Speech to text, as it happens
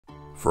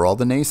For all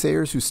the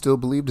naysayers who still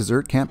believe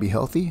dessert can't be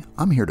healthy,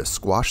 I'm here to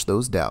squash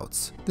those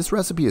doubts. This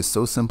recipe is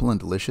so simple and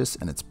delicious,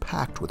 and it's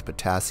packed with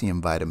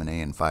potassium, vitamin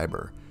A, and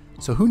fiber.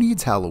 So who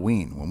needs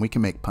Halloween when we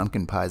can make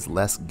pumpkin pie's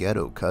less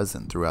ghetto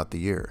cousin throughout the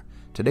year?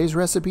 Today's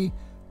recipe,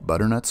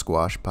 butternut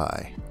squash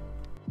pie.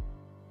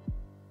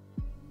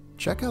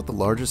 Check out the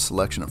largest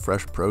selection of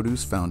fresh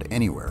produce found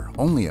anywhere,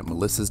 only at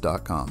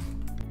melissas.com.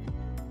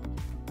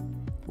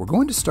 We're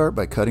going to start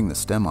by cutting the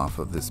stem off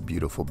of this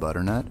beautiful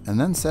butternut and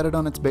then set it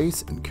on its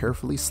base and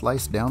carefully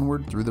slice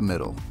downward through the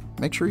middle.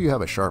 Make sure you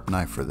have a sharp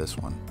knife for this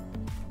one.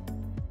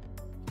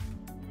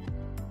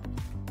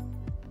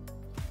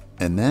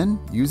 And then,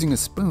 using a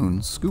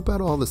spoon, scoop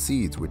out all the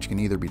seeds, which can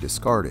either be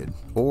discarded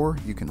or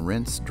you can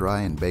rinse,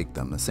 dry, and bake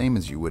them the same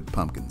as you would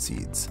pumpkin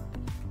seeds.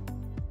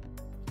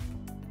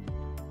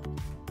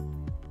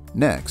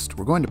 Next,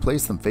 we're going to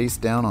place them face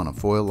down on a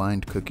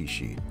foil-lined cookie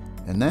sheet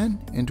and then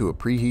into a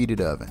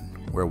preheated oven,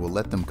 where we'll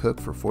let them cook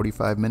for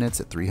 45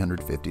 minutes at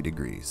 350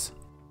 degrees.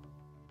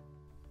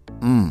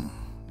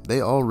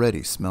 They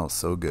already smell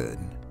so good.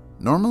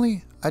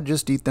 Normally, I'd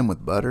just eat them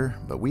with butter,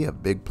 but we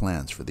have big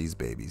plans for these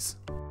babies.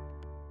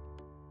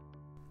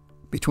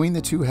 Between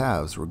the two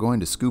halves, we're going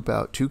to scoop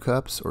out 2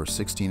 cups or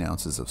 16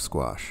 ounces of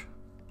squash.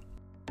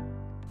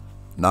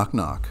 Knock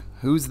knock,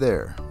 who's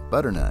there?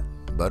 Butternut.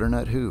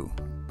 Butternut who?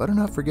 Better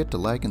not forget to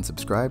like and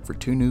subscribe for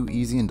 2 new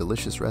easy and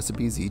delicious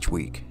recipes each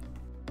week.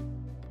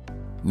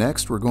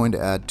 Next, we're going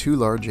to add 2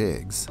 large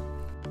eggs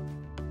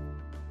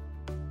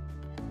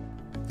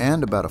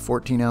and about a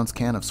 14-ounce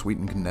can of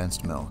sweetened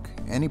condensed milk.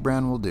 Any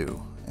brand will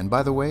do. And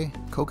by the way,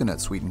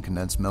 coconut sweetened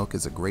condensed milk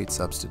is a great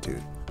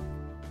substitute.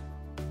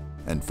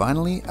 And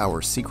finally,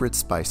 our secret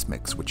spice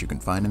mix, which you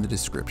can find in the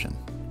description.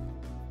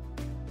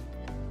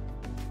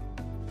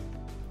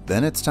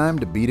 Then it's time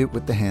to beat it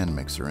with the hand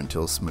mixer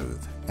until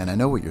smooth. And I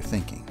know what you're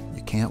thinking,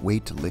 you can't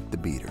wait to lick the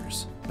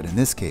beaters. But in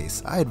this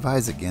case, I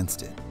advise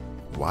against it.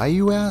 Why,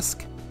 you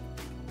ask?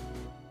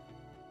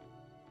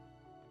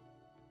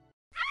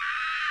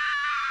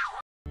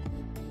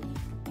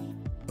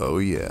 Oh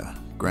yeah,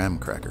 graham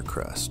cracker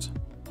crust.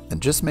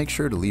 And just make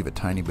sure to leave a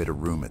tiny bit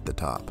of room at the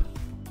top.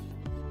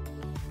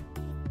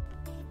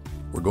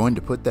 We're going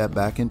to put that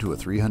back into a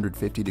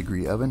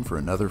 350-degree oven for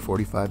another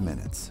 45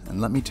 minutes. And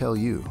let me tell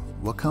you,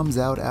 what comes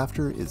out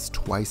after is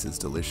twice as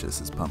delicious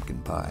as pumpkin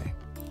pie.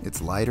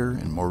 It's lighter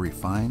and more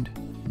refined.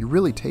 You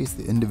really taste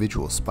the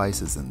individual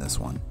spices in this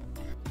one.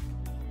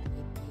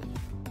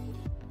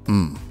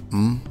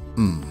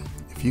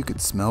 If you could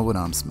smell what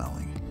I'm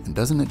smelling, and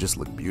doesn't it just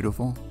look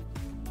beautiful?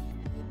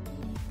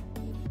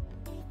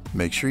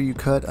 Make sure you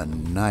cut a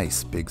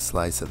nice big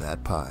slice of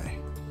that pie.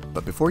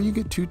 But before you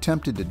get too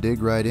tempted to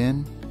dig right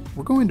in,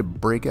 we're going to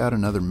break out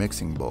another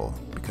mixing bowl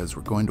because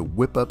we're going to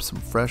whip up some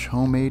fresh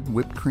homemade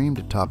whipped cream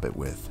to top it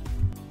with.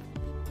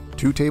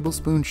 2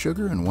 tablespoons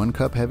sugar and 1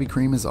 cup heavy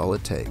cream is all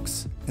it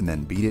takes, and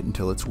then beat it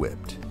until it's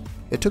whipped.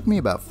 It took me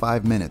about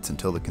 5 minutes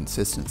until the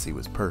consistency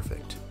was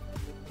perfect.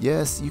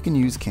 Yes, you can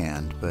use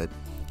canned, but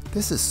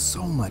this is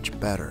so much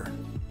better.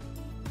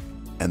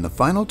 And the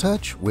final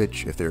touch,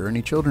 which if there are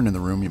any children in the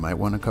room you might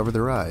want to cover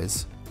their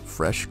eyes,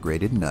 fresh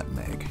grated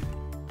nutmeg.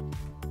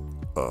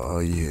 Oh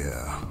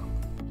yeah.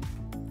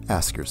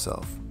 Ask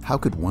yourself, how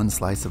could one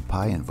slice of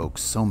pie invoke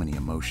so many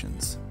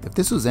emotions? If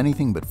this was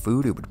anything but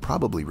food, it would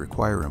probably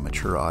require a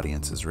mature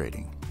audience's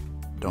rating.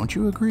 Don't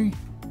you agree?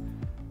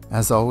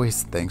 As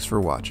always, thanks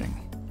for watching.